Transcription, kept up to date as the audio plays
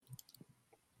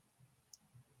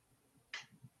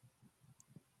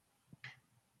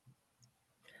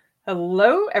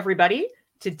Hello, everybody.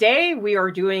 Today we are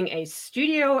doing a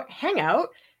studio hangout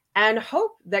and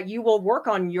hope that you will work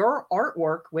on your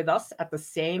artwork with us at the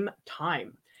same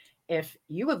time. If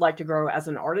you would like to grow as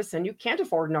an artist and you can't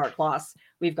afford an art class,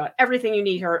 we've got everything you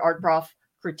need here at Art Prof: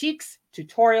 critiques,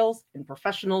 tutorials, and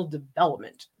professional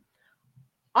development.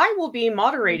 I will be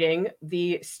moderating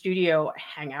the studio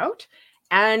hangout.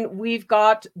 And we've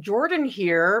got Jordan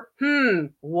here.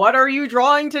 What are you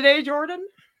drawing today, Jordan?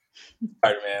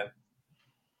 Spider-Man.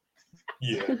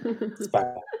 Yeah,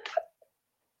 Spider-Man.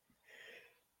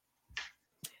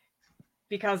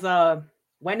 Because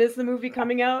when is the movie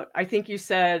coming out? I think you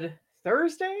said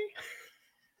Thursday.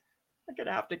 I'm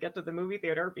gonna have to get to the movie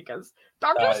theater because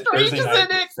Doctor Strange Thursday is night,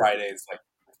 in it. Friday is like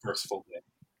the first full day.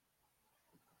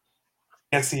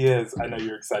 Yes, he is. I know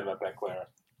you're excited about that, Clara.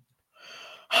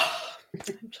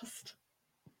 I'm just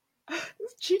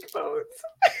his cheekbones.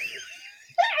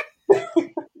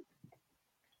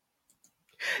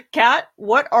 Kat,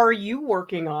 what are you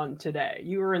working on today?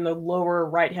 You are in the lower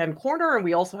right-hand corner, and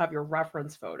we also have your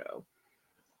reference photo.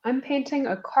 I'm painting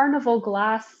a carnival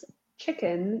glass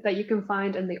chicken that you can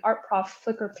find in the Art Prof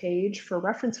Flickr page for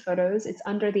reference photos. It's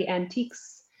under the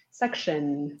antiques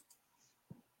section.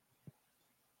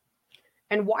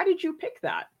 And why did you pick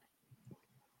that?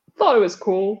 Thought it was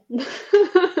cool.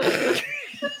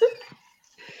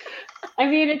 I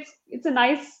mean, it's a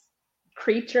nice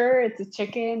creature. It's a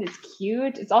chicken. It's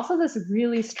cute. It's also this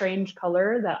really strange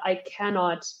color that I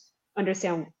cannot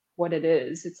understand what it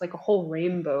is. It's like a whole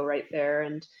rainbow right there,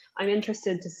 and I'm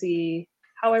interested to see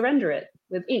how I render it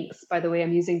with inks. By the way,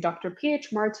 I'm using Dr.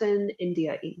 P.H. Martin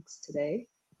India inks today.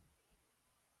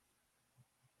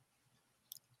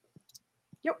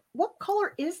 Yep. What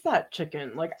color is that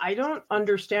chicken? Like, I don't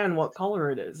understand what color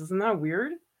it is. Isn't that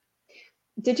weird?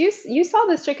 Did you saw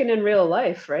this chicken in real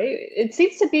life, right? It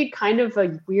seems to be kind of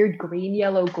a weird green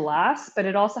yellow glass, but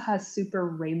it also has super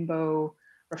rainbow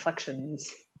reflections.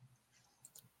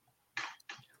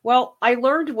 Well, I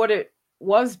learned what it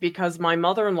was because my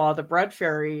mother-in-law, the bread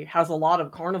fairy, has a lot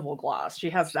of carnival glass. She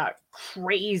has that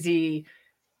crazy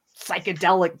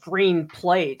psychedelic green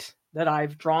plate that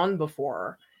I've drawn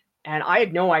before. And I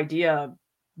had no idea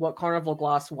what carnival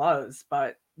glass was,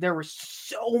 but there was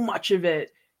so much of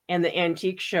it in the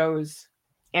antique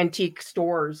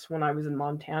stores when I was in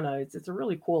Montana. It's a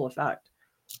really cool effect.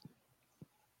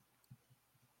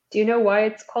 Do you know why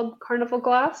it's called carnival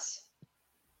glass?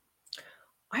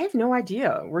 I have no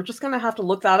idea. We're just going to have to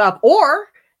look that up. Or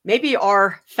maybe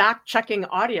our fact checking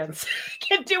audience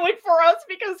can do it for us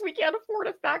because we can't afford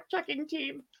a fact checking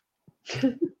team.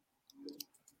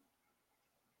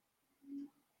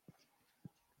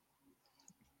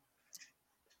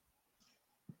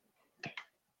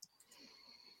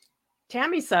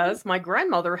 Tammy says, my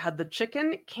grandmother had the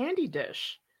chicken candy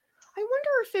dish. I wonder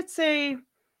if it's a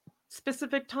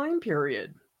specific time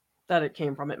period that it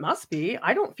came from. It must be.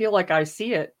 I don't feel like I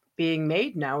see it being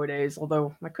made nowadays,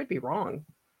 although I could be wrong.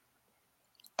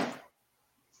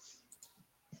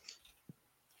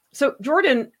 So,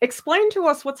 Jordan, explain to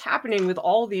us what's happening with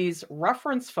all these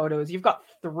reference photos. You've got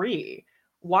 3.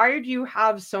 Why do you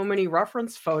have so many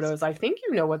reference photos? I think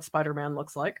you know what Spider-Man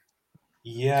looks like.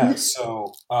 Yeah,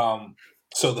 so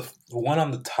the one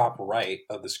on the top right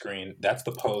of the screen, that's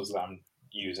the pose that I'm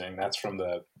using. That's from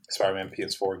the Spider-Man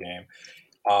PS4 game.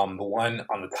 The one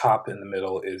on the top in the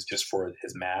middle is just for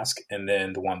his mask, and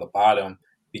then the one on the bottom,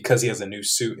 because he has a new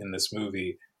suit in this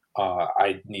movie,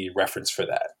 I need reference for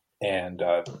that, and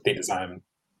they designed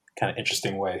kind of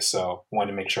interesting way. So I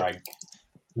wanted to make sure I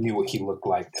knew what he looked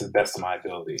like to the best of my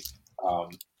ability.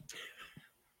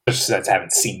 Just that I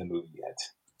haven't seen the movie yet.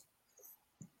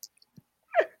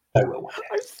 I will one day.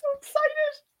 I'm so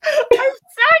excited. I'm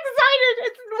so excited.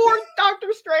 It's more Doctor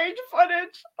Strange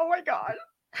footage. Oh my god.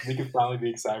 We can finally be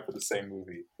excited for the same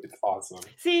movie. It's awesome.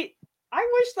 See, I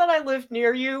wish that I lived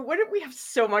near you. Wouldn't we have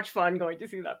so much fun going to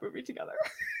see that movie together?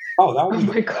 Oh, that would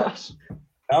Oh be my gosh.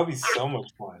 that would be so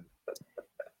much fun.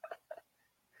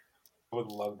 I would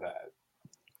love that.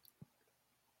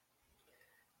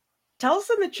 Tell us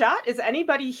in the chat, is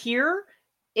anybody here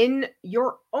in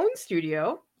your own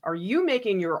studio? Are you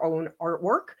making your own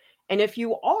artwork? And if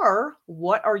you are,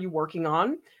 what are you working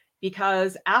on?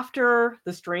 Because after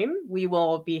the stream, we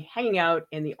will be hanging out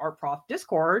in the Art Prof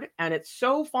Discord, and it's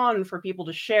so fun for people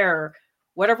to share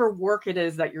whatever work it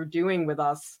is that you're doing with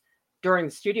us during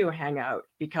the studio hangout,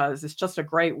 because it's just a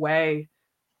great way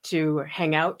to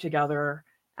hang out together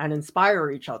and inspire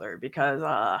each other. Because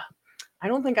I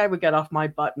don't think I would get off my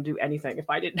butt and do anything if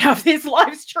I didn't have these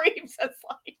live streams as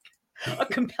like a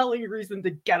compelling reason to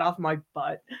get off my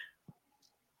butt.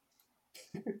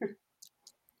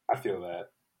 I feel that.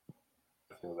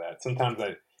 feel that. Sometimes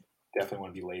I definitely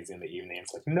want to be lazy in the evening.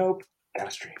 It's like, nope,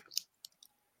 gotta stream.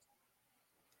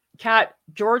 Kat,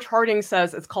 George Harding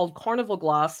says it's called carnival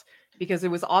glass because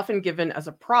it was often given as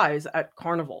a prize at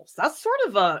carnivals. That's sort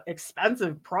of a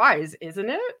expensive prize, isn't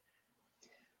it?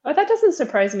 Oh, that doesn't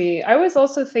surprise me. I was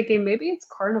also thinking maybe it's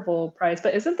carnival prize,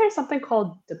 but isn't there something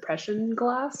called depression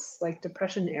glass, like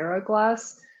depression era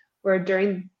glass, where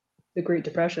during the Great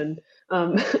Depression,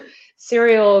 um,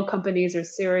 cereal companies or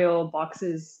cereal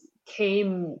boxes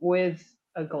came with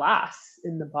a glass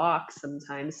in the box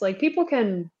sometimes. Like people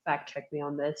can fact check me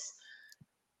on this,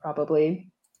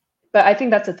 probably. But I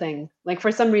think that's a thing. Like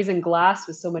for some reason, glass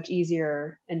was so much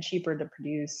easier and cheaper to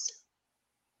produce.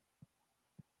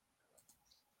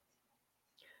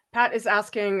 Pat is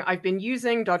asking, I've been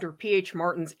using Dr. P.H.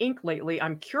 Martin's ink lately.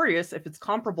 I'm curious if it's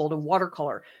comparable to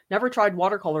watercolor. Never tried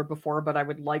watercolor before, but I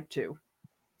would like to.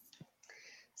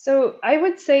 So I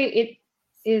would say it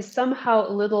is somehow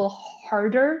a little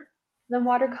harder than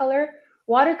watercolor.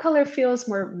 Watercolor feels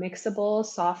more mixable,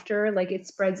 softer, like it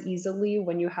spreads easily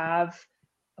when you have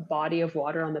a body of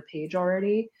water on the page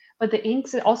already. But the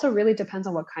inks, it also really depends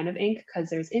on what kind of ink, because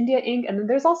there's India ink, and then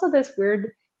there's also this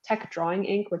weird tech drawing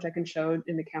ink, which I can show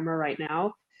in the camera right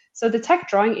now. So the tech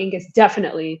drawing ink is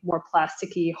definitely more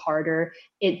plasticky, harder.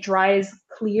 It dries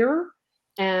clear,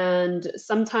 and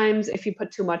sometimes if you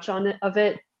put too much on it of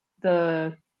it,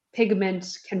 the pigment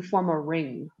can form a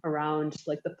ring around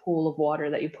like the pool of water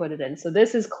that you put it in. So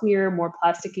this is clear, more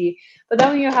plasticky. But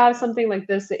then when you have something like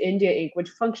this, the India ink, which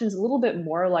functions a little bit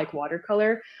more like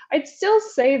watercolor, I'd still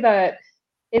say that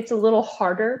it's a little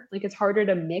harder, like it's harder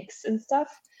to mix and stuff,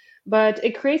 but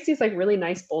it creates these like really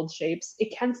nice bold shapes.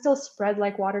 It can still spread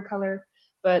like watercolor,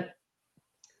 but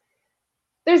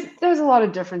there's a lot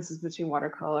of differences between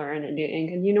watercolor and India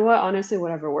ink. And you know what? Honestly,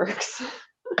 whatever works.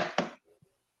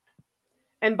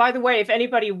 And by the way, if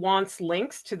anybody wants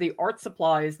links to the art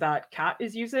supplies that Kat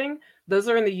is using, those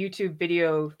are in the YouTube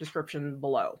video description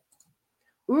below.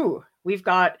 Ooh, we've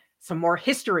got some more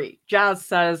history. Jazz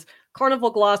says,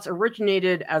 carnival glass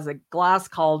originated as a glass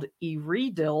called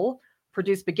Iridil,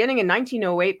 produced beginning in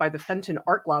 1908 by the Fenton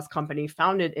Art Glass Company,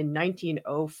 founded in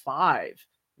 1905.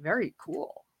 Very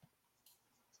cool.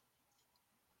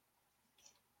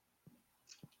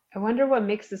 I wonder what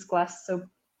makes this glass so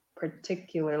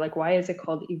particular. Like, why is it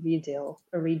called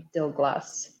Iridil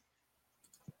glass?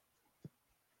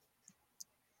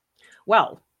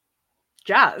 Well,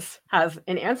 Jazz has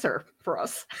an answer for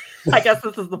us. I guess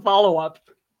this is the follow-up.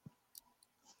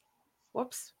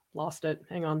 Whoops, lost it.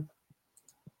 Hang on.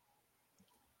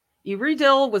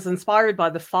 Iridil was inspired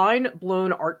by the fine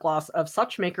blown art glass of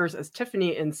such makers as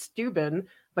Tiffany and Steuben,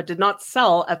 but did not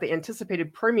sell at the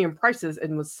anticipated premium prices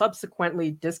and was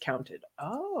subsequently discounted.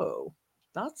 Oh,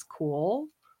 that's cool.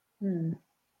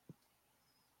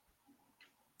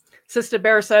 Sister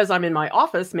Bear says, I'm in my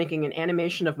office making an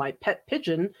animation of my pet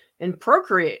pigeon in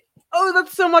Procreate. Oh,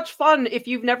 that's so much fun. If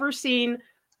you've never seen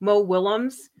Mo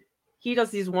Willems, he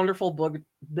does these wonderful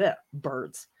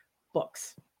birds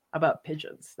books about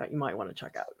pigeons that you might want to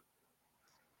check out.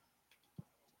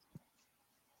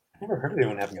 I've never heard of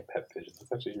anyone having a pet pigeon.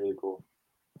 That's actually really cool.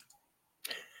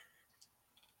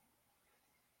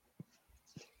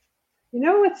 You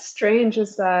know what's strange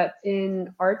is that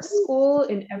in art school,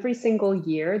 in every single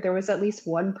year, there was at least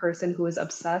one person who was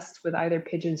obsessed with either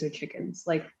pigeons or chickens.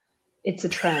 Like, it's a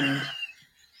trend.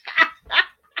 I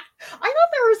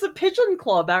thought there was a pigeon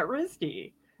club at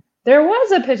RISD. There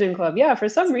was a pigeon club, yeah. For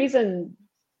some reason,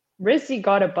 RISD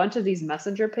got a bunch of these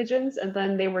messenger pigeons, and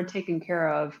then they were taken care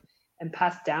of and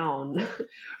passed down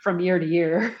from year to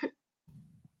year.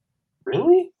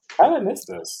 Really? How did I miss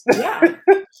this? Yeah.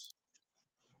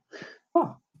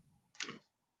 Huh.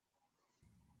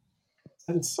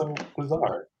 That is so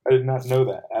bizarre. I did not know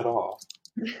that at all.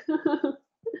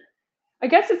 I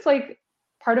guess it's like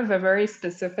part of a very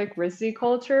specific RISD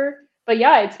culture. But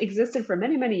yeah, it's existed for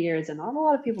many, many years, and not a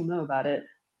lot of people know about it.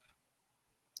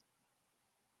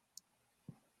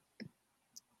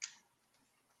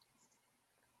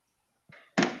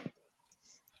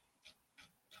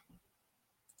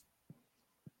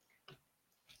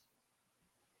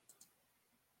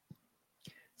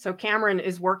 So Cameron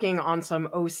is working on some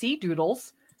OC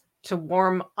doodles to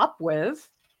warm up with.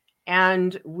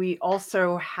 And we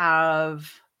also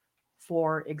have,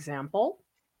 for example,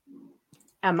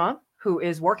 Emma, who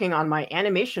is working on my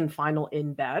animation final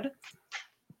in bed.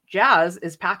 Jazz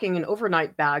is packing an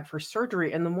overnight bag for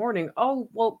surgery in the morning. Oh,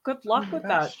 well, good luck with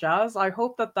that, Jazz. I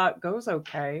hope that that goes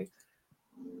okay.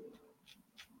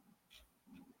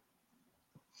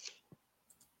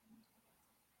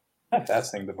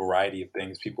 Fascinating the variety of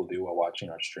things people do while watching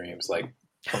our streams, like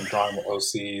from drawing the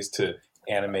OCs to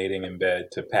animating in bed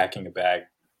to packing a bag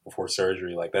before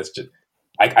surgery. Like that's just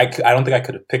I don't think I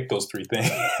could have picked those three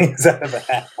things out of a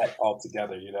hat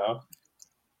altogether, you know?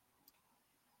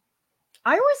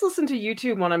 I always listen to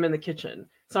YouTube when I'm in the kitchen.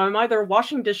 So I'm either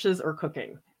washing dishes or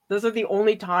cooking. Those are the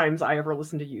only times I ever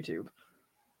listen to YouTube.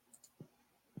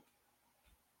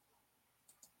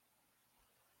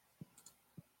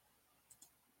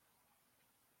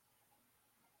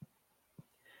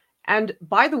 And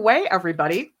by the way,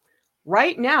 everybody,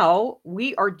 right now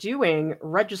we are doing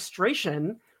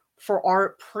registration for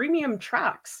our premium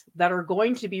tracks that are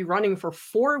going to be running for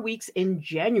 4 weeks in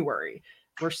January.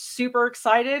 We're super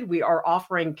excited. We are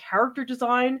offering character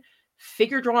design,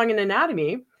 figure drawing and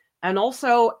anatomy, and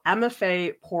also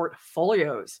MFA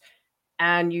portfolios.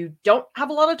 And you don't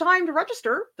have a lot of time to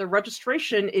register. The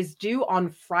registration is due on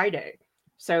Friday.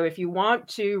 So if you want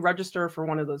to register for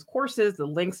one of those courses, the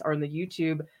links are in the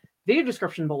YouTube video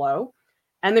description below.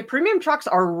 And the premium tracks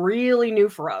are really new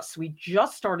for us. We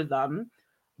just started them,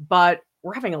 but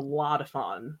we're having a lot of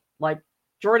fun. Like,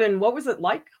 Jordan, what was it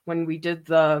like when we did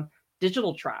the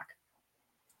digital track?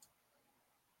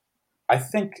 I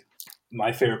think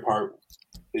my favorite part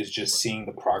is just seeing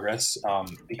the progress,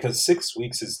 because 6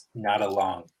 weeks is not a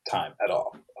long time at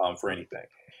all, for anything.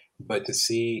 But to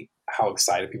see how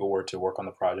excited people were to work on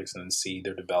the projects and then see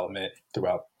their development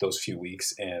throughout those few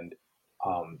weeks and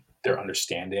their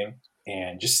understanding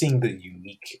and just seeing the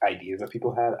unique ideas that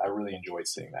people had, I really enjoyed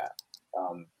seeing that.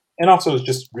 And also, it's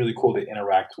just really cool to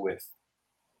interact with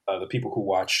the people who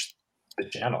watch the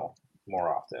channel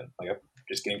more often. Like,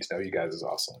 just getting to know you guys is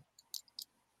awesome.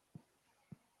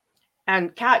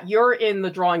 And Kat, you're in the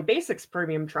Drawing Basics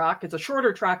premium track. It's a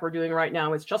shorter track we're doing right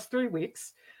now. It's just 3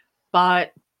 weeks,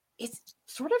 but it's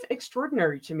sort of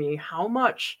extraordinary to me how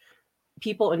much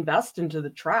people invest into the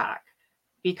track,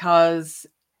 because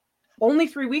only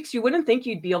 3 weeks, you wouldn't think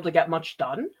you'd be able to get much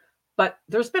done, but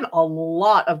there's been a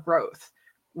lot of growth,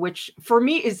 which for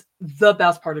me is the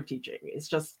best part of teaching. It's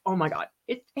just, oh my God,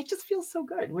 it just feels so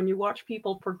good when you watch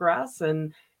people progress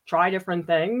and try different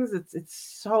things.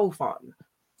 It's so fun.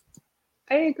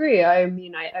 I agree. I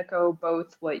mean, I echo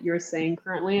both what you're saying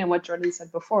currently and what Jordan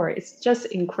said before. It's just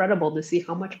incredible to see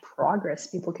how much progress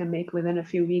people can make within a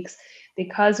few weeks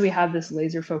because we have this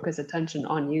laser focused attention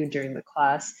on you during the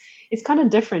class. It's kind of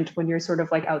different when you're sort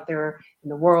of like out there in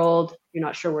the world, you're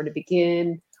not sure where to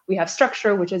begin. We have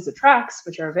structure, which is the tracks,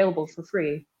 which are available for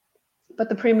free. But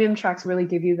the premium tracks really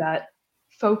give you that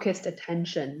focused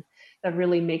attention that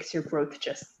really makes your growth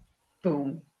just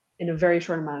boom in a very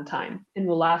short amount of time and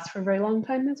will last for a very long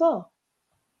time as well.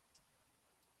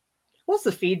 What's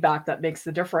the feedback that makes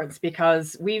the difference?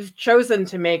 Because we've chosen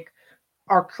to make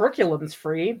our curriculums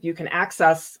free. You can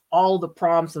access all the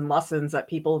prompts and lessons that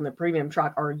people in the premium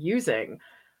track are using.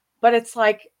 But it's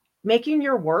like making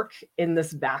your work in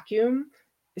this vacuum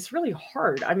is really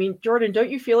hard. I mean, Jordan,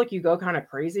 don't you feel like you go kind of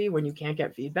crazy when you can't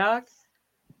get feedback?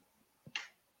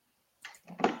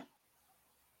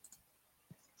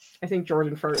 I think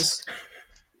Jordan froze.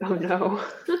 Oh no.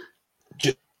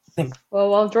 Well,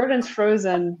 while Jordan's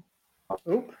frozen,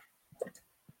 oop.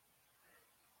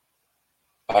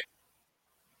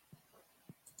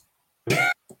 Am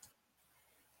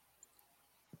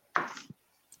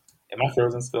I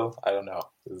frozen still? I don't know.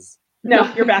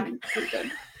 No, you're back.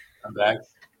 I'm back.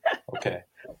 Okay.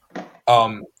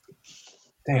 Dang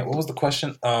it, what was the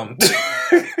question? What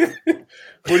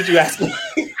did you ask me?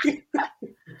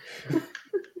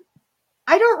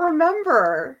 I don't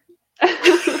remember.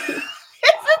 Isn't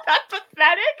that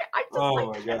pathetic?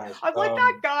 Oh my gosh. I'm like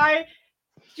that guy.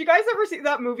 Did you guys ever see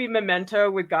that movie Memento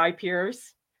with Guy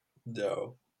Pearce?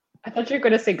 No. I thought you were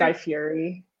going to say Guy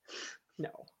Fieri. No.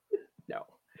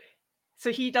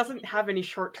 So he doesn't have any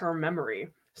short-term memory.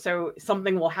 So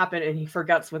something will happen and he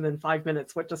forgets within 5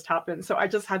 minutes what just happened. So I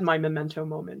just had my Memento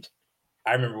moment.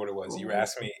 I remember what it was. You were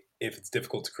asking me if it's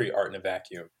difficult to create art in a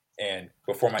vacuum. And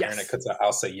before my internet cuts out,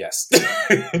 I'll say yes.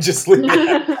 Just leave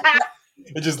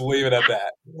it at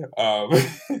that.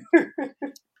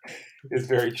 It's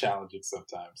very challenging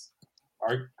sometimes.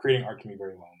 Creating art can be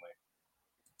very lonely.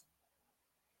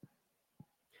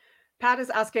 Pat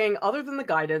is asking, other than the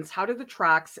guidance, how do the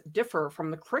tracks differ from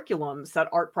the curriculums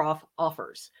that ArtProf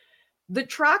offers? The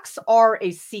tracks are a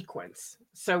sequence.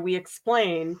 So we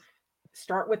explain,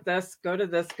 start with this, go to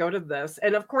this, go to this.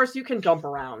 And of course, you can jump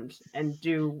around and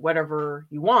do whatever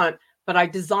you want. But I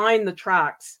design the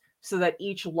tracks so that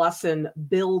each lesson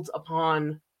builds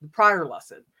upon the prior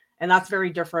lesson. And that's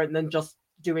very different than just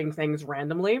doing things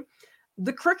randomly.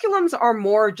 The curriculums are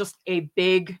more just a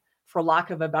big, for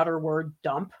lack of a better word,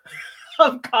 dump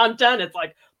of content. It's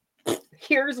like,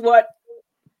 here's what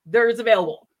there is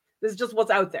available. This is just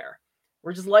what's out there.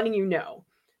 We're just letting you know.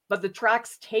 But the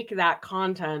tracks take that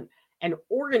content and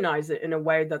organize it in a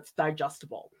way that's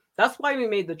digestible. That's why we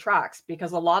made the tracks,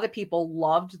 because a lot of people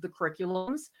loved the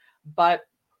curriculums, but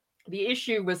the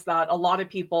issue was that a lot of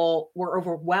people were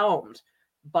overwhelmed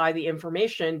by the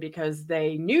information because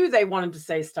they knew they wanted to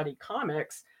say study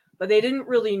comics, but they didn't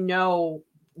really know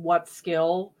what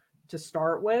skill to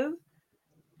start with.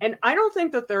 And I don't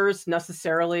think that there's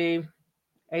necessarily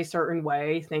a certain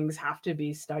way things have to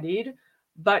be studied,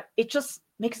 but it just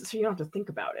makes it so you don't have to think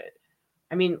about it.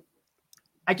 I mean,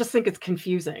 I just think it's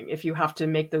confusing if you have to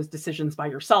make those decisions by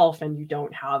yourself and you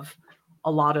don't have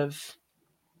a lot of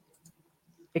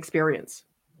experience.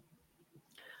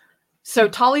 So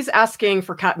Tali's asking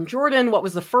for Kat and Jordan, what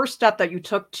was the first step that you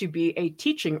took to be a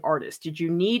teaching artist? Did you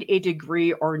need a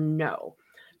degree or no?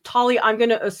 Tali, I'm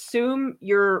going to assume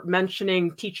you're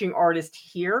mentioning teaching artist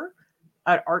here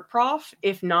at Art Prof.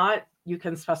 If not, you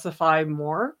can specify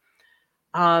more.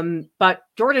 But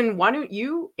Jordan, why don't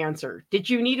you answer? Did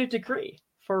you need a degree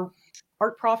for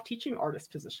Art Prof teaching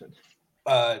artist position?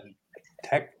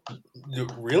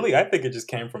 Really, I think it just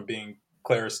came from being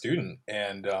Clara's student,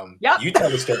 and Yep. you tell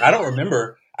the story. I don't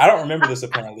remember this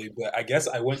apparently, but I guess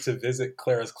I went to visit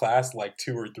Clara's class like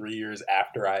 2 or 3 years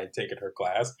after I had taken her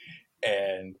class,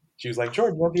 and she was like,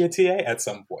 "Jordan, you'll be a TA at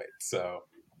some point." So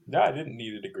no, I didn't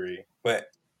need a degree, but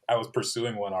I was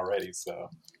pursuing one already. So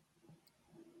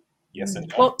yes and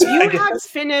no. Well, you had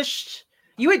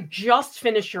just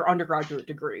finished your undergraduate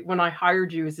degree when I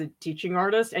hired you as a teaching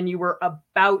artist, and you were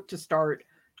about to start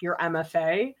your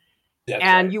MFA. That's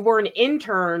and right. You were an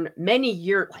intern many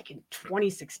years, like in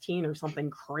 2016 or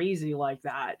something crazy like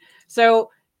that.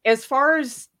 So as far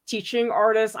as teaching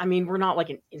artists, I mean, we're not like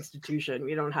an institution.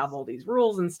 We don't have all these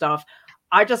rules and stuff.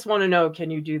 I just want to know, can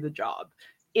you do the job?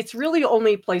 It's really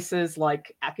only places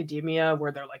like academia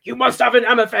where they're like, you must have an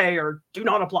MFA or do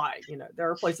not apply. You know,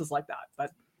 there are places like that.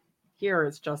 But here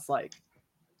it's just like,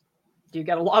 do you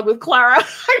get along with Clara?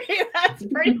 I mean, that's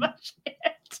pretty much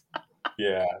it.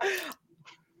 Yeah.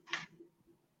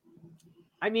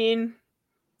 I mean,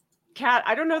 Kat,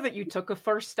 I don't know that you took a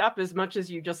first step as much as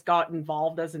you just got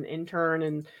involved as an intern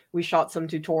and we shot some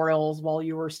tutorials while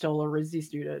you were still a RISD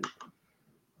student.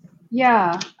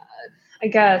 Yeah, I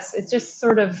guess it just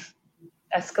sort of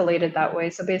escalated that way.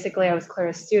 So basically I was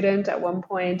Clara's student at one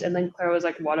point, and then Clara was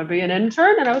like, want to be an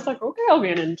intern? And I was like, okay, I'll be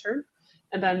an intern.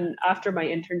 And then after my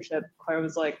internship, Clara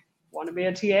was like, want to be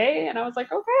a TA? And I was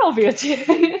like, okay, I'll be a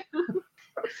TA.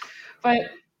 But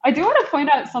I do want to point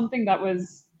out something that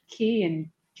was key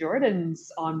in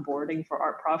Jordan's onboarding for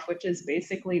Art Prof, which is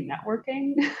basically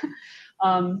networking.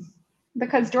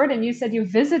 Because Jordan, you said you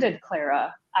visited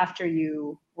Clara after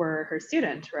you were her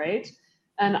student, right?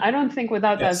 And I don't think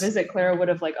without Yes. that visit, Clara would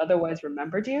have like otherwise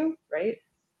remembered you, right?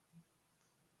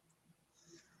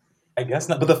 I guess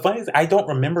not. But the funny is, I don't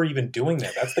remember even doing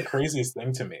that. That's the craziest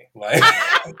thing to me. Like,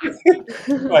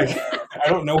 like I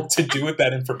don't know what to do with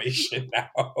that information now.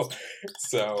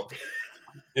 So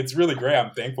it's really great.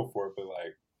 I'm thankful for it, but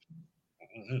like,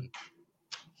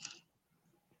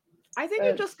 I think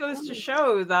it just goes to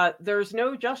show that there's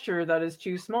no gesture that is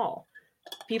too small.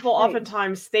 People Right.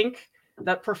 oftentimes think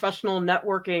that professional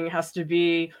networking has to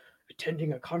be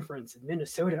attending a conference in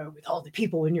Minnesota with all the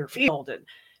people in your field. And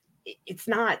it's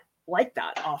not like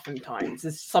that oftentimes.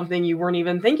 It's something you weren't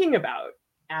even thinking about.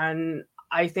 And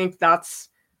I think that's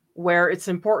where it's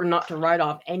important not to write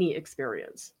off any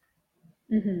experience.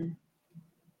 Mm-hmm.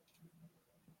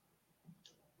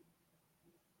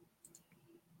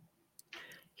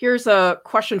 Here's a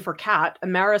question for Kat.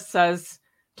 Amaris says,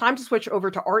 time to switch over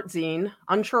to ArtZine.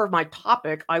 Unsure of my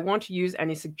topic. I want to use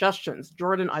any suggestions.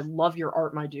 Jordan, I love your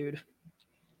art, my dude.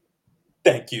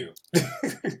 Thank you.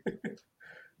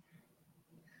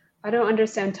 I don't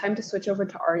understand. Time to switch over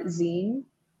to ArtZine.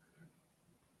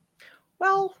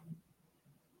 Well,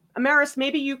 Amaris,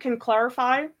 maybe you can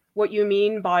clarify what you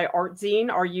mean by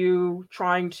ArtZine. Are you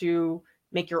trying to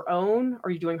make your own? Are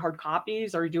you doing hard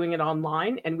copies? Are you doing it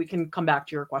online? And we can come back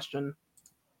to your question.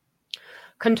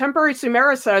 Contemporary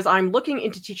Sumera says, I'm looking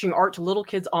into teaching art to little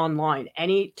kids online.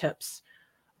 Any tips?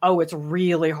 Oh, it's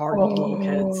really hard with little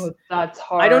kids. That's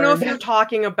hard. I don't know if you're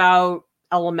talking about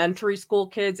elementary school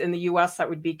kids in the US. That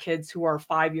would be kids who are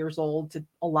 5 years old to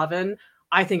 11.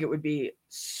 I think it would be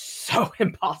so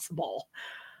impossible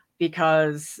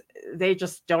because they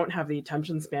just don't have the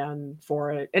attention span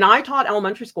for it. And I taught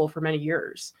elementary school for many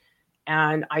years.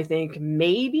 And I think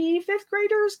maybe fifth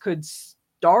graders could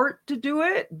start to do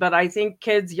it. But I think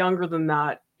kids younger than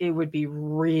that, it would be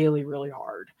really, really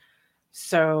hard.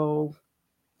 So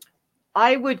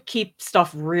I would keep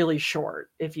stuff really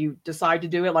short if you decide to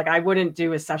do it. Like I wouldn't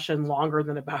do a session longer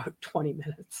than about 20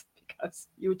 minutes because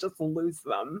you would just lose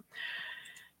them.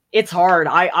 It's hard.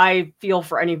 I feel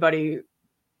for anybody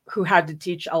who had to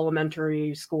teach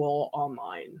elementary school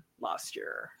online last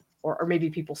year, or maybe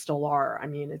people still are. I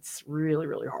mean, it's really,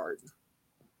 really hard.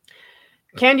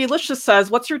 Candy Licious says,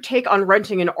 what's your take on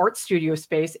renting an art studio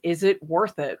space? Is it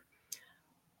worth it?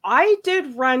 I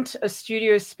did rent a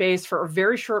studio space for a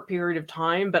very short period of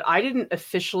time, but I didn't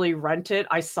officially rent it.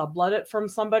 I sublet it from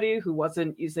somebody who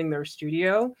wasn't using their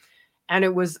studio. And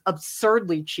it was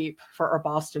absurdly cheap for our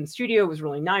Boston studio. It was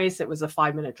really nice. It was a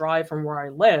 5-minute drive from where I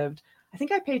lived. I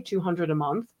think I paid $200 a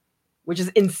month, which is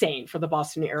insane for the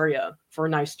Boston area for a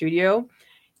nice studio.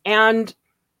 And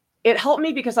it helped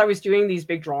me because I was doing these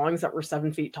big drawings that were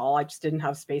 7 feet tall. I just didn't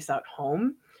have space at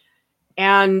home.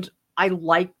 And I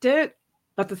liked it.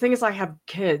 But the thing is, I have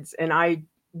kids and I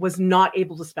was not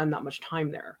able to spend that much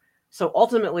time there. So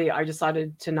ultimately, I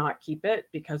decided to not keep it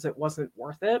because it wasn't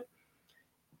worth it.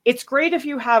 It's great if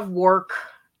you have work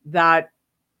that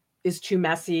is too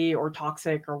messy or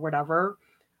toxic or whatever.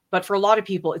 But for a lot of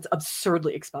people, it's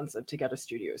absurdly expensive to get a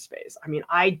studio space. I mean,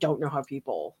 I don't know how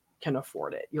people can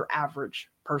afford it, your average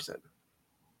person.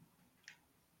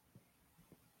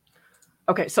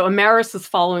 Okay, so Amaris is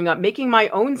following up. Making my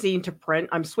own zine to print.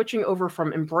 I'm switching over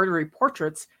from embroidery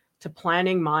portraits to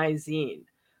planning my zine.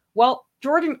 Well,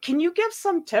 Jordan, can you give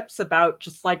some tips about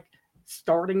just like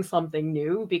starting something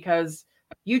new? Because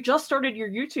you just started your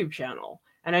YouTube channel,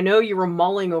 and I know you were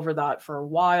mulling over that for a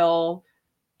while,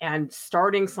 and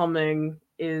starting something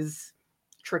is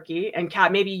tricky. And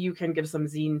Kat, maybe you can give some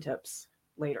zine tips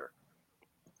later.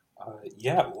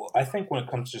 Yeah, well, I think when it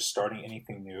comes to starting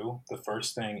anything new, the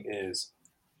first thing is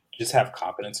just have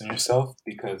confidence in yourself,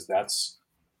 because that's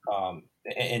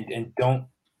and don't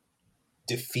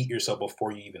defeat yourself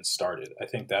before you even started. I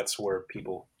think that's where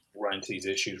people run into these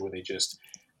issues where they just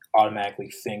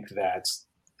automatically think that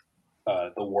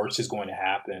the worst is going to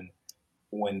happen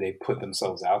when they put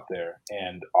themselves out there,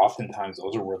 and oftentimes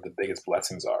those are where the biggest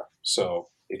blessings are. So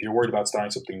if you're worried about starting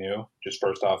something new, just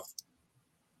first off,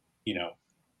 you know,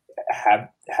 have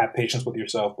patience with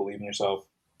yourself, believe in yourself,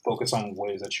 focus on what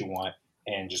it is that you want,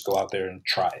 and just go out there and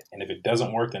try it. And if it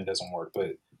doesn't work, then it doesn't work.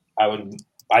 But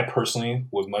I personally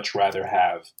would much rather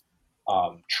have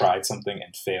tried something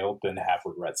and failed than have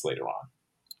regrets later on.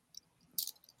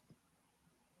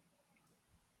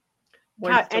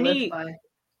 Kat, any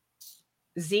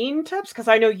zine tips? Because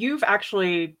I know you've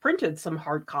actually printed some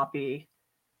hard copy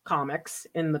comics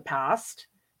in the past.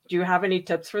 Do you have any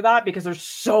tips for that? Because there's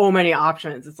so many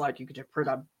options. It's like you could just print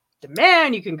on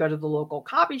demand. You can go to the local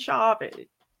copy shop.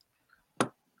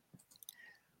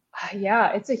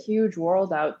 Yeah, it's a huge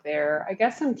world out there. I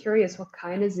guess I'm curious, what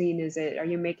kind of zine is it? Are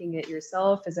you making it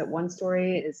yourself? Is it one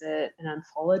story? Is it an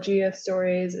anthology of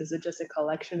stories? Is it just a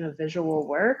collection of visual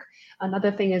work?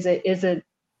 Another thing is it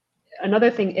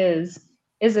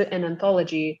an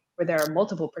anthology where there are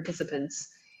multiple participants?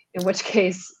 In which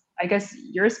case, I guess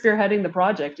you're spearheading the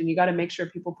project and you got to make sure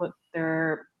people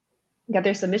get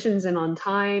their submissions in on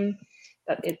time,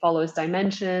 that it follows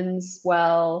dimensions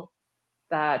well,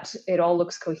 that it all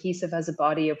looks cohesive as a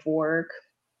body of work.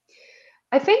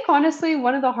 I think honestly,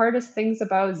 one of the hardest things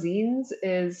about zines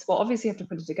is, well, obviously you have to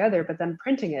put it together, but then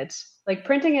printing it. Like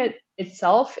printing it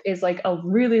itself is like a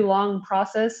really long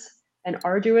process and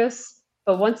arduous.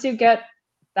 But once you get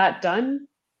that done,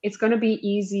 it's going to be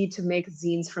easy to make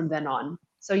zines from then on.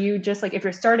 So you just like, if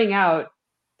you're starting out,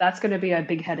 that's going to be a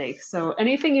big headache. So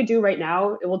anything you do right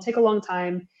now, it will take a long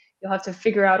time. You'll have to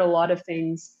figure out a lot of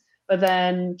things. But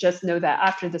then just know that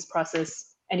after this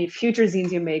process, any future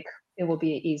zines you make, it will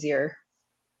be easier.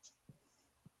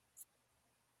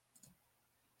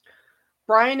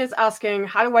 Brian is asking,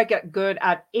 how do I get good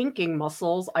at inking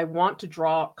muscles? I want to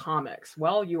draw comics.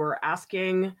 Well, you are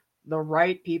asking the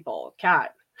right people.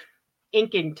 Kat,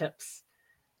 inking tips.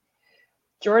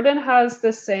 Jordan has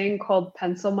this saying called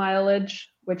pencil mileage,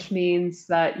 which means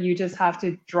that you just have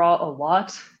to draw a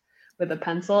lot with a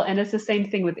pencil. And it's the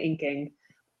same thing with inking.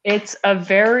 It's a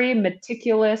very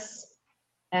meticulous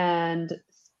and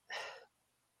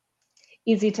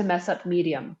easy to mess up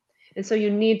medium. And so you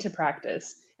need to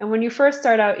practice. And when you first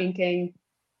start out inking,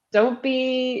 don't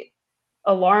be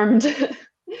alarmed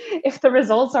if the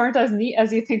results aren't as neat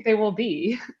as you think they will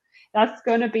be. That's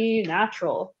going to be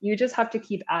natural. You just have to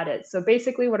keep at it. So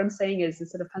basically what I'm saying is,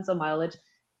 instead of pencil mileage,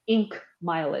 ink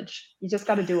mileage. You just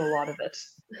got to do a lot of it.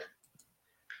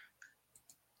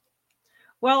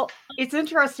 Well, it's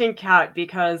interesting, Kat,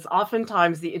 because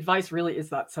oftentimes the advice really is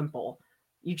that simple.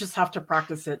 You just have to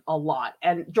practice it a lot.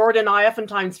 And Jordan, I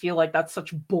oftentimes feel like that's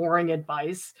such boring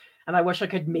advice, and I wish I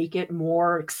could make it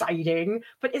more exciting.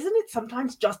 But isn't it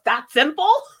sometimes just that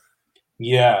simple?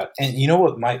 Yeah, and you know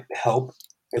what might help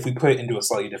if we put it into a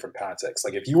slightly different context.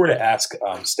 Like if you were to ask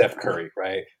Steph Curry,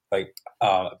 right? Like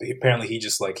apparently he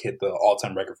just like hit the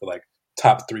all-time record for like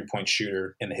top 3-point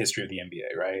shooter in the history of the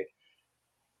NBA, right?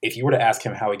 If you were to ask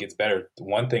him how he gets better,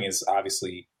 one thing is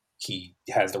obviously he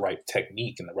has the right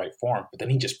technique and the right form, but then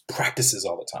he just practices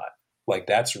all the time. Like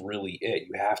that's really it.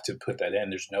 You have to put that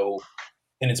in. There's no,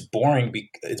 and it's boring.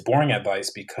 It's boring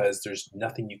advice because there's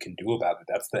nothing you can do about it.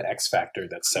 That's the X factor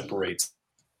that separates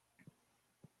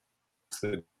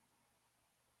the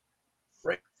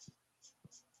right.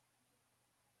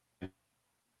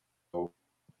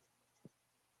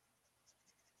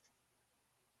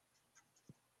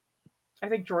 I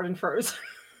think Jordan froze.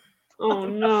 Oh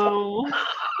no.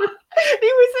 He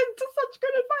was into such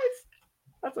good advice.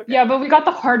 That's okay. Yeah, but we got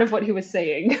the heart of what he was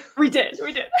saying. We did.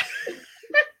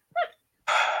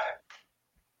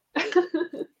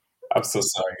 I'm so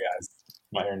sorry, guys.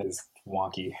 My internet is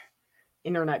wonky.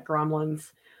 Internet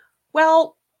gremlins.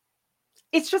 Well,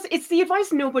 it's the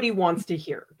advice nobody wants to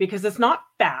hear because it's not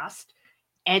fast,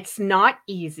 it's not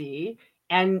easy,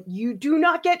 and you do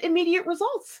not get immediate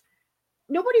results.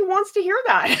 Nobody wants to hear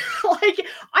that. Like,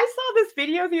 I saw this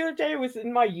video the other day. It was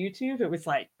in my YouTube. It was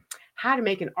like, how to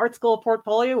make an art school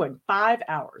portfolio in 5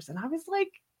 hours. And I was like,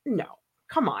 no,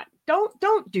 come on.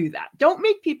 Don't do that. Don't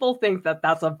make people think that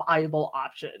that's a viable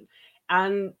option.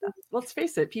 And let's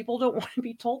face it, people don't want to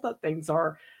be told that things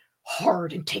are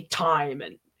hard and take time.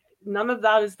 And none of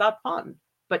that is that fun.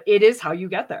 But it is how you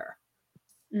get there.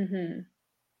 Mm-hmm.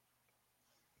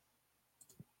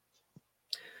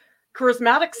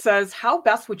 Charismatic says, how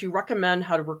best would you recommend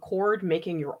how to record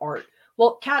making your art?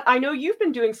 Well, Kat, I know you've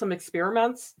been doing some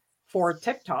experiments for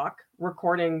TikTok,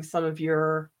 recording some of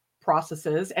your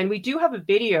processes. And we do have a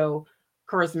video,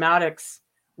 Charismatics,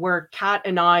 where Kat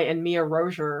and I and Mia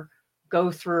Rozier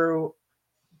go through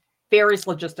various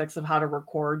logistics of how to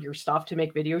record your stuff to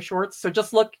make video shorts. So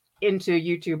just look into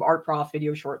YouTube Art Prof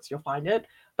video shorts, you'll find it.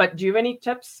 But do you have any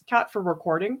tips, Kat, for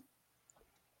recording?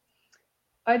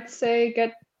 I'd say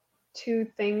get two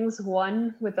things.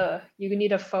 One, you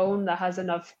need a phone that has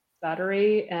enough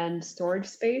battery and storage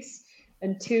space.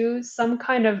 And two, some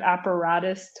kind of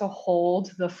apparatus to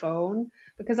hold the phone,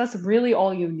 because that's really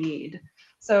all you need.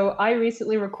 So I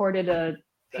recently recorded a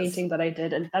painting that I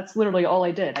did, and that's literally all I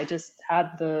did. I just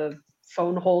had the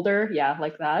phone holder, yeah,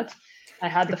 like that. I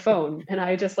had the phone, and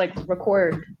I just like hit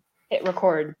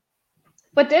record.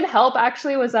 What did help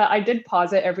actually was that I did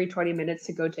pause it every 20 minutes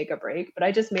to go take a break, but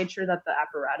I just made sure that the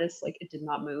apparatus, like, it did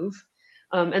not move.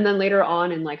 And then later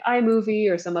on in like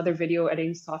iMovie or some other video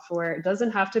editing software, it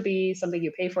doesn't have to be something you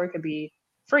pay for. It could be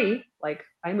free, like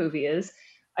iMovie is.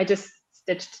 I just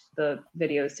stitched the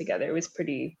videos together. It was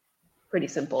pretty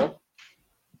simple.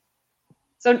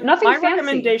 So nothing My fancy.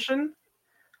 recommendation,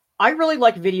 I really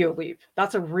like VideoLeap.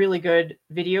 That's a really good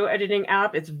video editing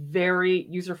app. It's very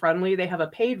user-friendly. They have a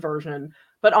paid version,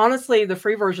 but honestly, the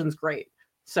free version's great.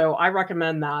 So I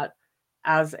recommend that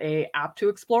as an app to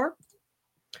explore.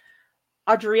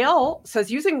 Adrielle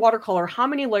says, using watercolor, how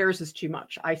many layers is too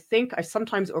much? I think I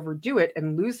sometimes overdo it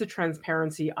and lose the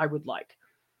transparency I would like.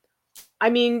 I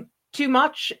mean, too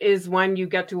much is when you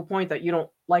get to a point that you don't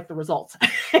like the results.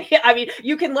 I mean,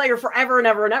 you can layer forever and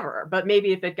ever and ever, but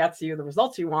maybe if it gets you the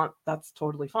results you want, that's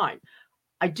totally fine.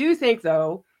 I do think,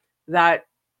 though, that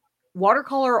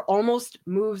watercolor almost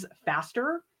moves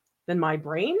faster than my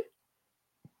brain.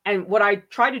 And what I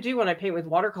try to do when I paint with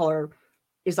watercolor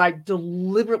is I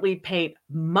deliberately paint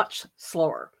much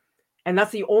slower. And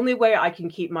that's the only way I can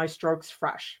keep my strokes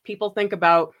fresh. People think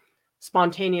about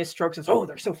spontaneous strokes as, oh,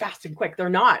 they're so fast and quick. They're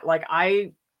not. Like,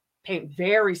 I paint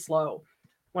very slow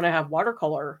when I have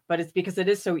watercolor, but it's because it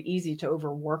is so easy to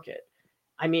overwork it.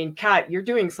 I mean, Kat, you're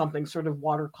doing something sort of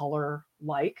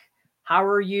watercolor-like. How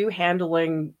are you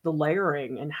handling the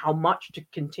layering and how much to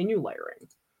continue layering?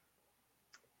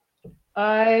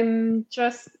 I'm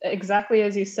just exactly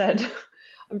as you said.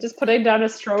 I'm just putting down a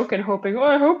stroke and hoping,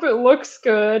 I hope it looks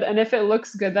good. And if it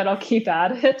looks good, then I'll keep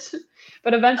at it.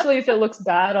 But eventually, if it looks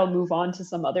bad, I'll move on to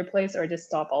some other place or just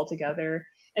stop altogether.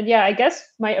 And yeah, I guess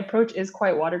my approach is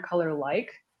quite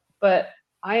watercolor-like, but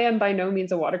I am by no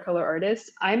means a watercolor artist.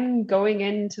 I'm going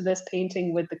into this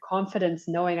painting with the confidence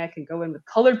knowing I can go in with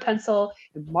colored pencil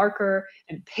and marker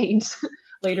and paint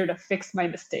later to fix my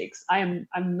mistakes. I'm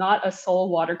not a sole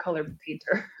watercolor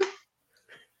painter.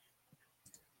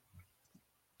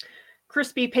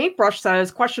 Crispy Paintbrush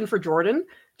says, question for Jordan.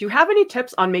 Do you have any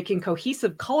tips on making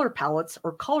cohesive color palettes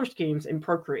or color schemes in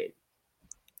Procreate?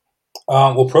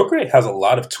 Well, Procreate has a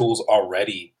lot of tools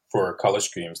already for color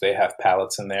schemes. They have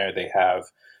palettes in there. They have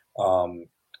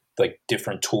like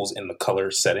different tools in the color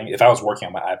setting. If I was working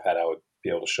on my iPad, I would be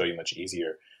able to show you much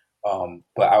easier.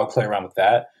 But I would play around with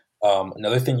that.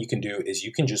 Another thing you can do is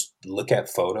you can just look at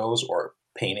photos or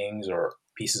paintings or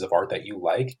pieces of art that you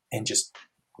like and just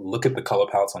look at the color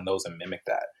palettes on those and mimic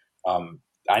that.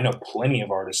 I know plenty of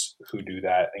artists who do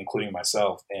that, including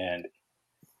myself. And,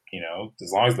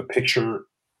 as long as the picture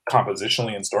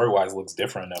compositionally and story-wise looks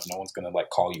different enough, no one's going to like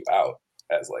call you out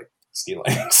as like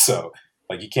stealing. So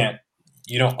like you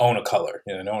don't own a color.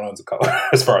 No one owns a color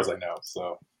as far as I know.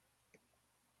 So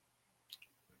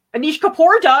Anish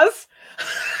Kapoor does.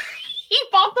 He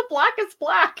bought the blackest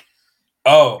black.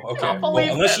 Oh, okay. Well,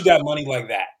 believe unless it. you got money like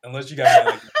that. Unless you got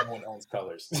money like that, no one owns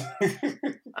colors.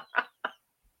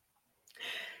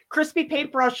 Crispy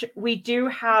Paintbrush, we do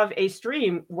have a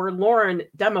stream where Lauren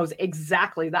demos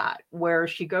exactly that, where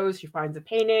she goes, she finds a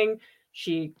painting,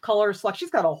 she color selects. She's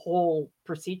got a whole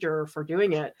procedure for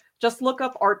doing it. Just look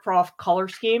up Art Prof color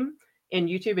scheme in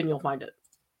YouTube and you'll find it.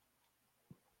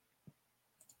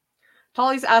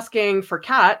 Tolly's asking for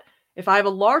Kat, if I have a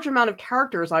large amount of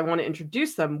characters I want to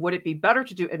introduce them, would it be better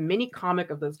to do a mini comic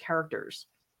of those characters?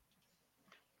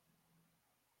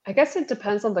 I guess it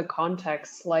depends on the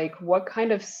context. Like, what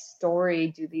kind of story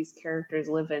do these characters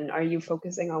live in? Are you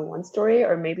focusing on one story,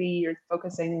 or maybe you're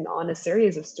focusing on a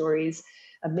series of stories?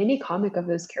 A mini comic of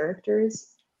those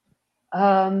characters?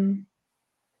 Here's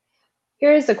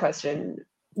the question.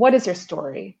 What is your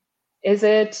story? Is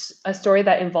it a story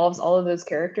that involves all of those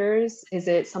characters? Is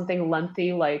it something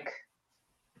lengthy like,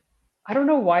 I don't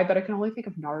know why, but I can only think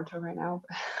of Naruto right now.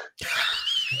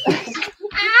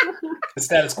 The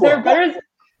status quo.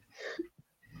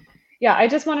 Yeah, I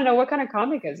just want to know, what kind of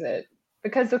comic is it?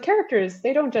 Because the characters,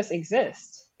 they don't just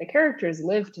exist. The characters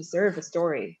live to serve a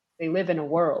story. They live in a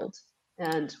world.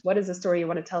 And what is the story you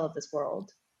want to tell of this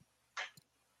world?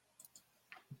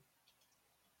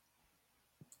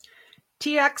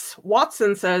 TX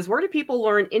Watson says, where do people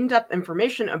learn in-depth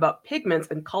information about pigments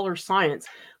and color science?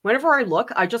 Whenever I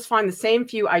look, I just find the same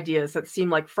few ideas that seem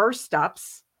like first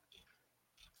steps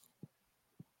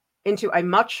into a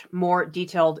much more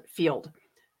detailed field.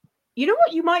 You know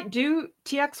what you might do,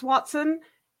 TX Watson,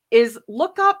 is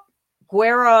look up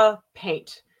Guerra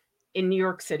Paint in New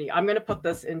York City. I'm going to put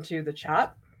this into the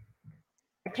chat.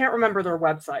 I can't remember their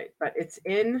website, but it's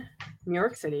in New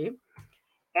York City.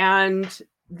 And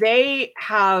they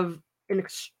have an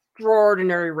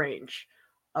extraordinary range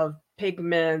of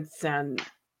pigments and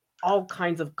all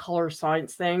kinds of color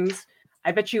science things.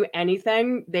 I bet you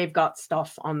anything, they've got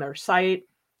stuff on their site.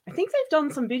 I think they've done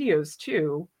some videos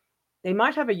too. They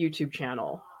might have a YouTube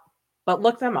channel, but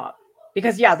look them up.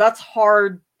 Because, yeah, that's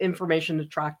hard information to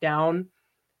track down,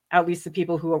 at least the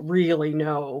people who really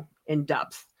know in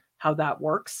depth how that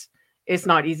works. It's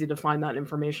not easy to find that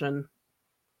information.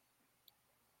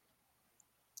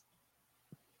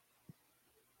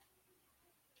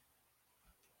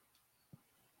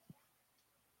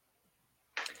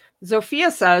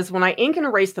 Zofia says, when I ink and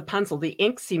erase the pencil, the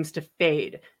ink seems to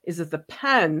fade. Is it the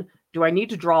pen? Do I need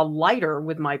to draw lighter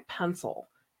with my pencil?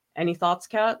 Any thoughts,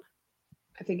 Kat?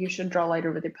 I think you should draw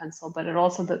lighter with your pencil, but it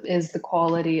also is the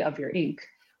quality of your ink.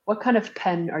 What kind of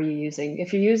pen are you using?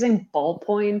 If you're using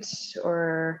ballpoint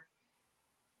or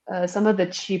some of the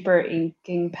cheaper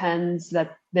inking pens,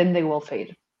 then they will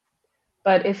fade.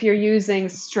 But if you're using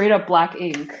straight up black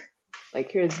ink,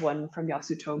 like here's one from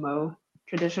Yasutomo,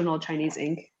 traditional Chinese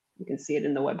ink. You can see it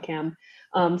in the webcam.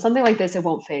 Something like this, it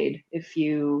won't fade if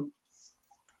you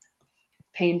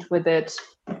paint with it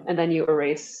and then you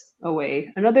erase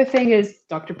away. Another thing is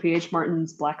Dr. P.H.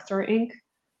 Martin's Black Star ink.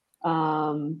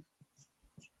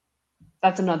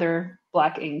 That's another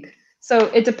black ink. So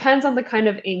it depends on the kind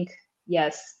of ink,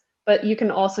 yes, but you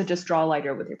can also just draw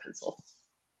lighter with your pencil.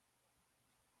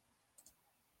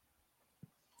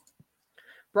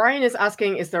 Brian is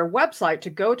asking, is there a website to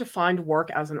go to find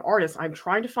work as an artist? I'm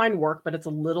trying to find work, but it's a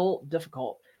little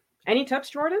difficult. Any tips,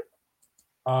 Jordan?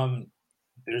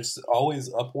 There's always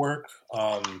Upwork.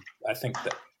 I think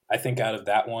out of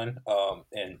that one,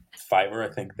 and Fiverr,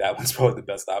 I think that one's probably the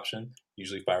best option.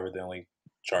 Usually Fiverr, they only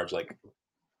charge like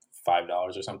 $5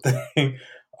 or something.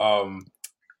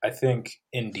 I think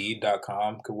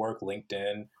Indeed.com could work,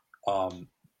 LinkedIn.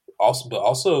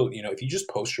 Also, if you just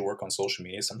post your work on social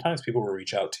media, sometimes people will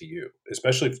reach out to you,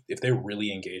 especially if they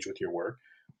really engage with your work.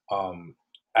 I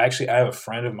have a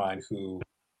friend of mine who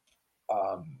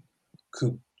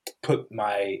put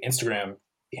my Instagram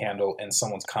handle in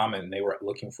someone's comment, and they were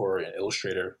looking for an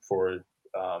illustrator for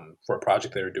a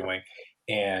project they were doing,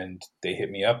 and they hit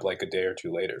me up like a day or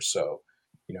two later. So,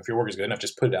 if your work is good enough,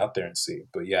 just put it out there and see.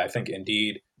 But yeah, I think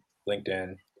Indeed,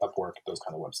 LinkedIn, Upwork, those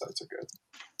kind of websites are good.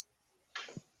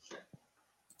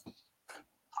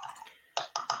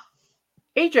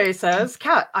 AJ says,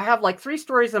 Kat, I have like 3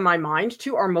 stories in my mind.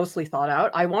 2 are mostly thought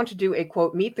out. I want to do a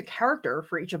quote, meet the character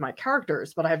for each of my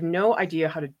characters, but I have no idea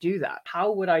how to do that.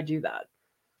 How would I do that?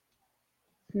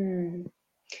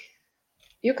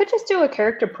 You could just do a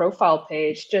character profile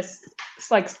page, just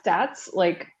like stats,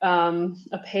 like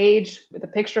a page with a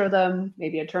picture of them,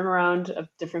 maybe a turnaround of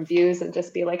different views, and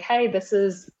just be like, hey, this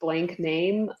is blank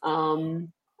name.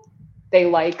 They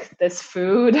like this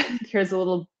food. Here's a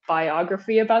little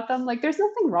biography about them. Like, there's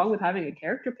nothing wrong with having a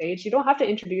character page. You don't have to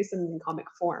introduce them in comic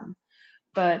form.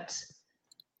 But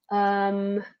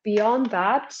beyond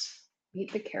that,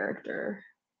 meet the character.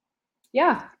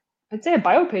 Yeah, I'd say a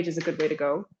bio page is a good way to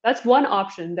go. That's one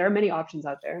option. There are many options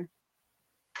out there.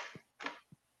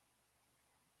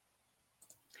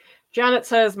 Janet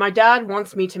says, my dad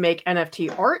wants me to make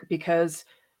NFT art because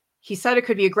he said it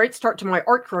could be a great start to my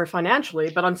art career financially,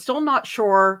 but I'm still not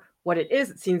sure what it is.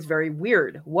 It seems very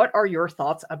weird. What are your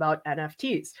thoughts about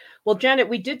NFTs? Well, Janet,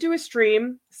 we did do a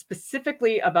stream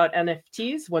specifically about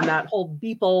NFTs when that whole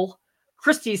Beeple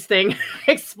Christie's thing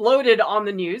exploded on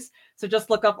the news. So just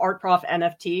look up Art Prof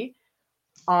NFT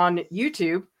on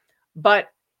YouTube. But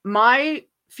my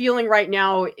feeling right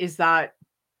now is that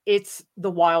it's the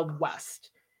Wild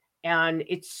West and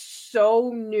it's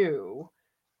so new.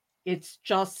 It's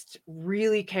just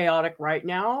really chaotic right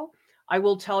now. I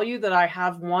will tell you that I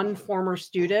have one former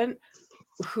student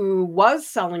who was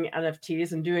selling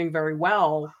NFTs and doing very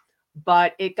well,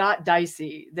 but it got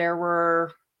dicey. There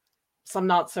were some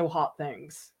not so hot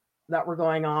things that were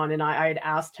going on, and I had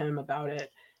asked him about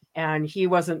it, and he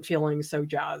wasn't feeling so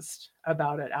jazzed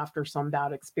about it after some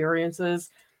bad experiences.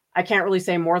 I can't really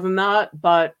say more than that,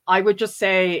 but I would just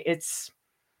say it's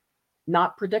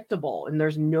not predictable and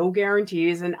there's no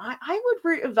guarantees. And I would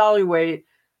reevaluate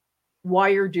why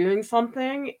you're doing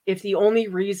something if the only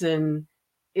reason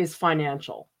is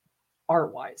financial,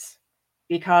 art-wise.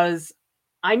 Because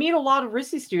I meet a lot of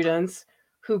RISI students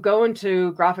who go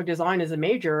into graphic design as a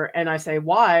major, and I say,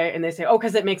 why? And they say, oh,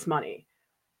 because it makes money.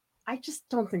 I just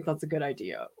don't think that's a good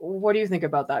idea. What do you think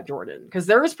about that, Jordan? Because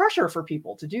there is pressure for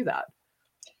people to do that.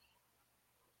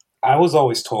 I was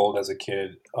always told as a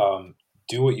kid,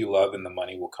 do what you love and the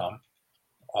money will come.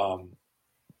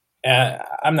 And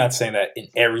I'm not saying that in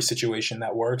every situation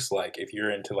that works. Like if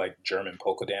you're into like German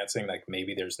polka dancing, like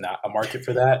maybe there's not a market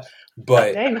for that.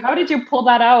 But dang, how did you pull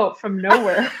that out from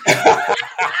nowhere?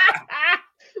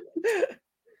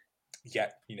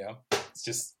 Yeah, it's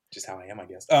just how I am, I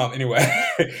guess. Anyway,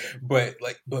 but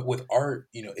with art,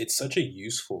 it's such a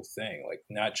useful thing. Like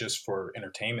not just for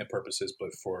entertainment purposes, but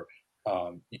for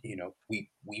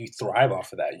we thrive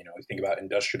off of that. We think about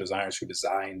industrial designers who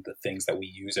design the things that we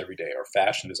use every day, or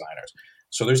fashion designers.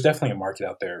 So there's definitely a market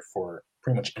out there for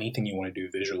pretty much anything you want to do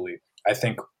visually. I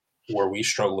think where we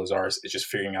struggle as artists is just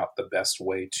figuring out the best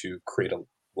way to create a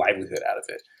livelihood out of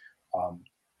it.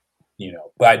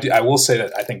 But I will say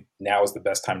that I think now is the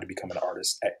best time to become an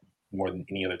artist at more than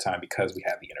any other time because we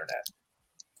have the internet.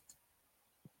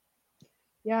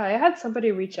 Yeah, I had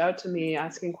somebody reach out to me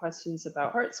asking questions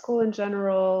about art school in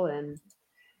general, and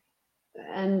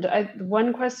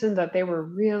one question that they were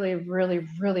really, really,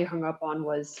 really hung up on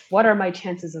was, what are my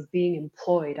chances of being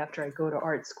employed after I go to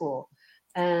art school?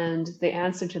 And the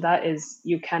answer to that is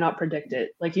you cannot predict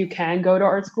it. Like you can go to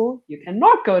art school, you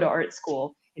cannot go to art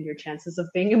school, and your chances of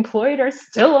being employed are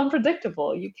still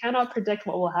unpredictable. You cannot predict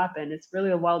what will happen. It's really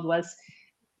a Wild West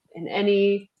in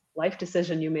any life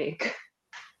decision you make.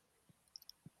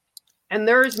 And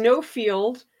there is no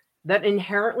field that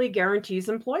inherently guarantees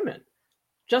employment.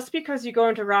 Just because you go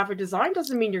into graphic design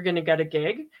doesn't mean you're going to get a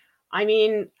gig. I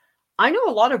mean, I know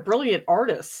a lot of brilliant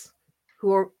artists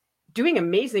who are doing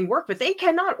amazing work, but they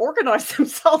cannot organize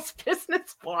themselves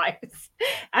business-wise.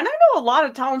 And I know a lot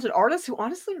of talented artists who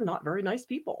honestly are not very nice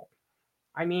people.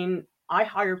 I mean, I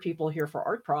hire people here for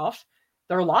Art Prof.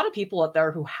 There are a lot of people out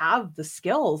there who have the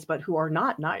skills, but who are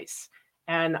not nice.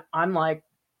 And I'm like,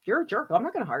 you're a jerk. I'm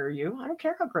not going to hire you. I don't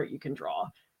care how great you can draw.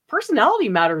 Personality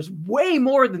matters way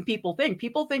more than people think.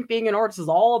 People think being an artist is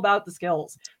all about the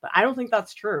skills, but I don't think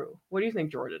that's true. What do you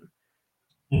think, Jordan?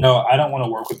 No, I don't want to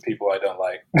work with people I don't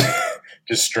like.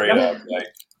 Just straight up. Like,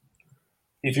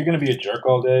 if you're going to be a jerk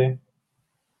all day,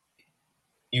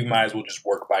 you might as well just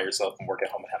work by yourself and work at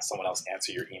home and have someone else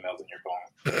answer your emails and your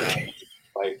phone.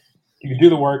 Like, you can do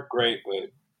the work, great, but if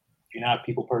you're not a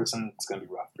people person, it's going to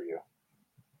be rough for you.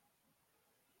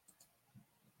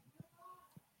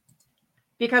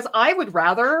 Because I would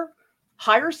rather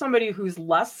hire somebody who's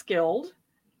less skilled,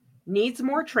 needs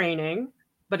more training,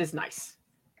 but is nice.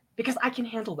 Because I can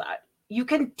handle that. You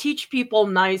can teach people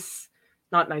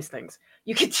not nice things.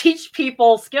 You can teach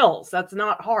people skills. That's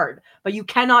not hard. But you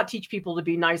cannot teach people to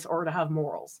be nice or to have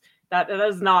morals. That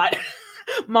is not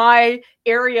my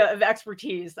area of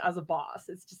expertise as a boss.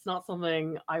 It's just not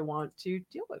something I want to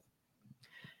deal with.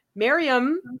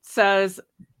 Miriam says,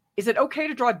 is it okay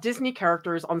to draw Disney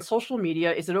characters on social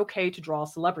media? Is it okay to draw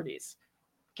celebrities?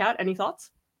 Kat, any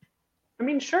thoughts? I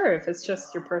mean, sure, if it's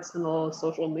just your personal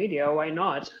social media, why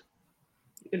not?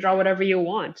 You can draw whatever you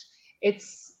want.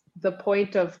 It's the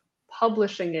point of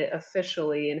publishing it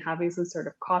officially and having some sort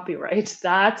of copyright.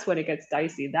 That's when it gets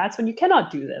dicey. That's when you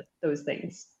cannot do those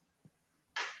things.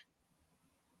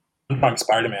 I'm drawing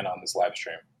Spider-Man on this live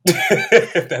stream.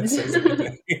 If that says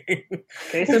anything.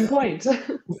 Case in point.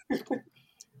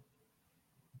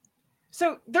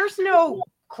 So there's no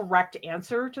correct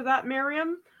answer to that,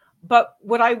 Miriam. But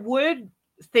what I would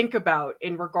think about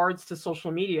in regards to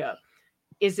social media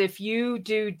is if you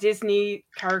do Disney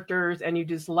characters and you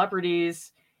do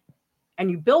celebrities and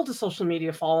you build a social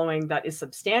media following that is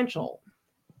substantial,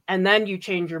 and then you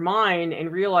change your mind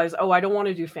and realize, oh, I don't want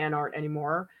to do fan art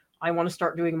anymore. I want to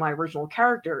start doing my original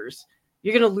characters.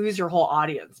 You're going to lose your whole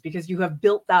audience because you have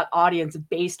built that audience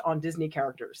based on Disney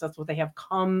characters. That's what they have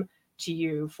come to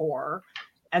you for.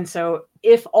 And so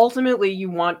if ultimately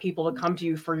you want people to come to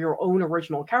you for your own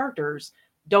original characters,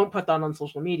 don't put that on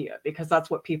social media because that's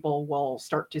what people will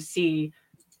start to see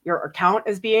your account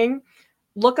as being.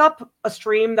 Look up a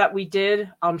stream that we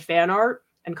did on fan art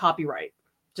and copyright.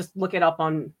 Just look it up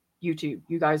on YouTube.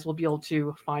 You guys will be able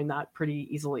to find that pretty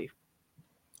easily.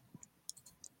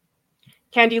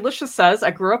 Candylicious says,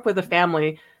 I grew up with a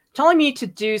family telling me to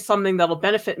do something that'll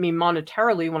benefit me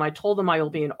monetarily. When I told them I will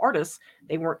be an artist,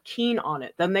 they weren't keen on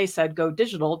it. Then they said, go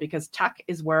digital because tech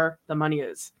is where the money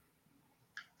is.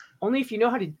 Only if you know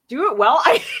how to do it well.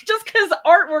 Just because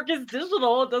artwork is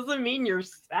digital doesn't mean you're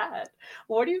set.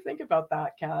 What do you think about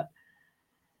that, Kat?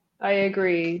 I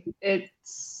agree.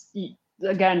 It's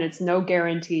no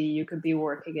guarantee you could be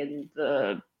working in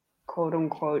the quote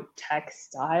unquote tech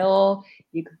style.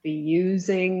 You could be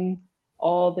using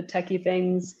all the techie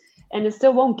things and it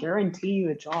still won't guarantee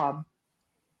you a job.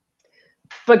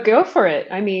 But go for it.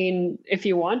 I mean, if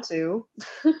you want to.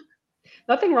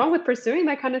 Nothing wrong with pursuing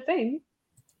that kind of thing.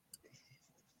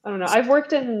 I don't know. I've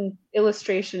worked in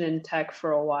illustration and tech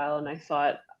for a while and I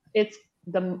thought it's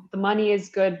the money is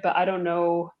good, but I don't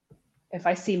know if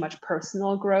I see much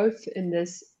personal growth in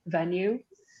this venue.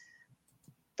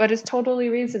 But it's totally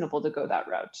reasonable to go that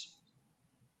route.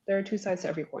 There are two sides to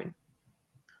every coin.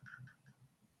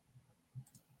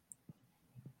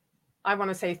 I want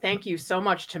to say thank you so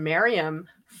much to Miriam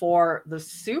for the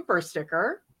super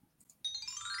sticker.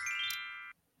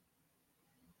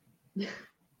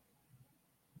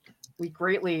 We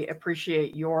greatly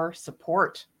appreciate your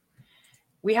support.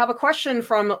 We have a question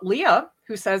from Leah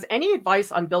who says, any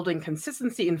advice on building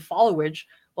consistency and followage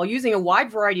while using a wide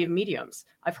variety of mediums?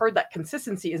 I've heard that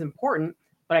consistency is important,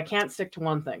 but I can't stick to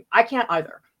one thing. I can't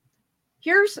either.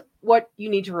 Here's what you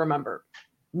need to remember.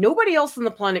 Nobody else on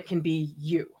the planet can be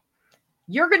you.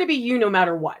 You're going to be you no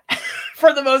matter what,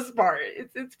 for the most part.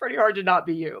 It's pretty hard to not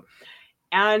be you.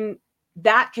 And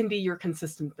that can be your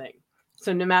consistent thing.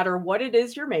 So no matter what it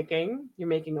is you're making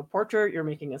a portrait, you're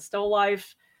making a still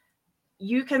life,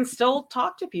 you can still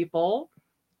talk to people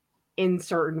in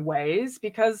certain ways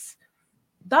because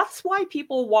that's why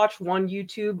people watch one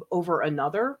YouTube over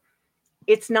another.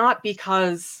 It's not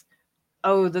because,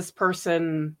 oh, this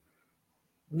person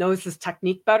knows this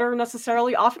technique better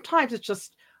necessarily. Oftentimes it's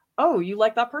just, oh, you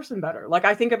like that person better. Like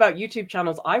I think about YouTube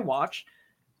channels I watch.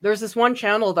 There's this one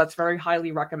channel that's very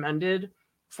highly recommended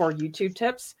for YouTube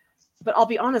tips. But I'll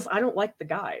be honest, I don't like the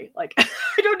guy. Like,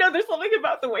 I don't know. There's something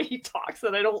about the way he talks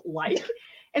that I don't like.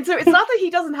 And so it's not that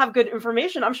he doesn't have good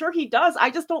information. I'm sure he does.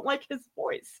 I just don't like his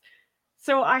voice.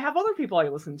 So I have other people I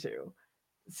listen to.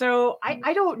 So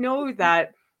I don't know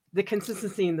that the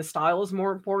consistency and the style is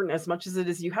more important as much as it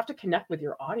is you have to connect with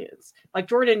your audience. Like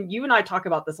Jordan, you and I talk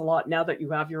about this a lot now that you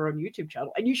have your own YouTube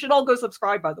channel. And you should all go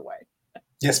subscribe, by the way.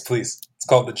 Yes, please. It's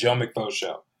called The Joe McFo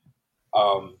Show.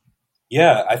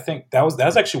 Yeah, I think that was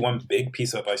actually one big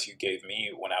piece of advice you gave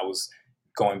me when I was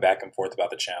going back and forth about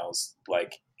the channels.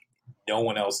 Like, no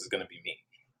one else is going to be me.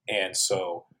 And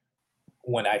so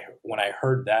when I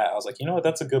heard that, I was like, you know what,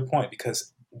 that's a good point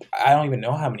because I don't even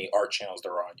know how many art channels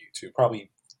there are on YouTube. Probably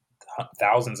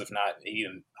thousands, if not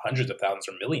even hundreds of thousands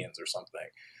or millions or something.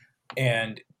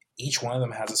 And each one of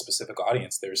them has a specific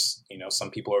audience. There's, some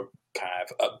people are kind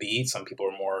of upbeat, some people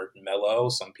are more mellow,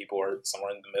 some people are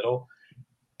somewhere in the middle.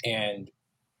 And,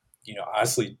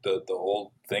 honestly, the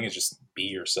whole thing is just be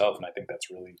yourself. And I think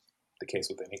that's really the case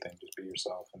with anything. Just be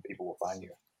yourself and people will find you.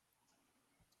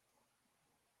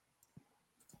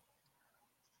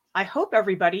 I hope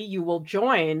everybody you will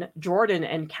join Jordan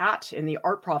and Kat in the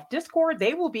Art Prof Discord.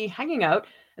 They will be hanging out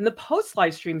in the post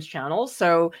live streams channel.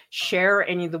 So share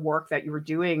any of the work that you were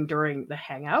doing during the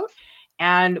hangout.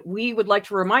 And we would like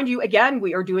to remind you again,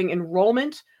 we are doing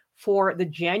enrollment for the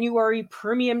January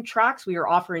premium tracks. We are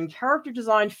offering character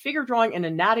design, figure drawing, and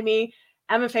anatomy,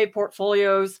 MFA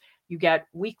portfolios. You get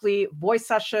weekly voice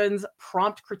sessions,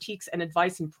 prompt critiques, and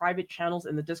advice in private channels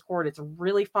in the Discord. It's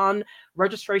really fun.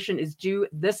 Registration is due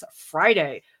this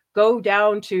Friday. Go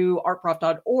down to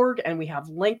artprof.org and we have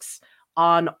links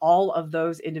on all of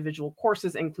those individual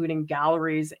courses, including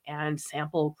galleries and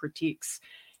sample critiques.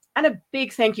 And a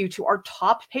big thank you to our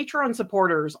top Patreon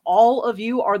supporters. All of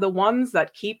you are the ones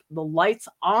that keep the lights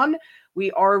on.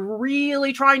 We are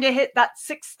really trying to hit that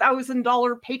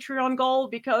 $6,000 Patreon goal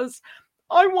because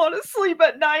I want to sleep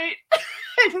at night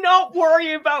and not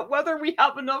worry about whether we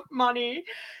have enough money.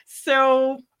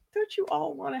 So don't you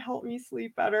all want to help me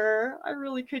sleep better? I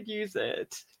really could use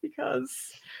it because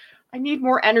I need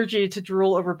more energy to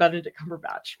drool over Benedict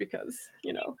Cumberbatch because,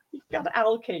 you know, you've got to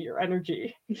allocate your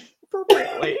energy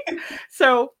appropriately.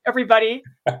 So everybody,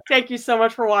 thank you so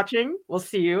much for watching. We'll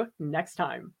see you next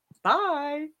time.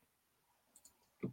 Bye.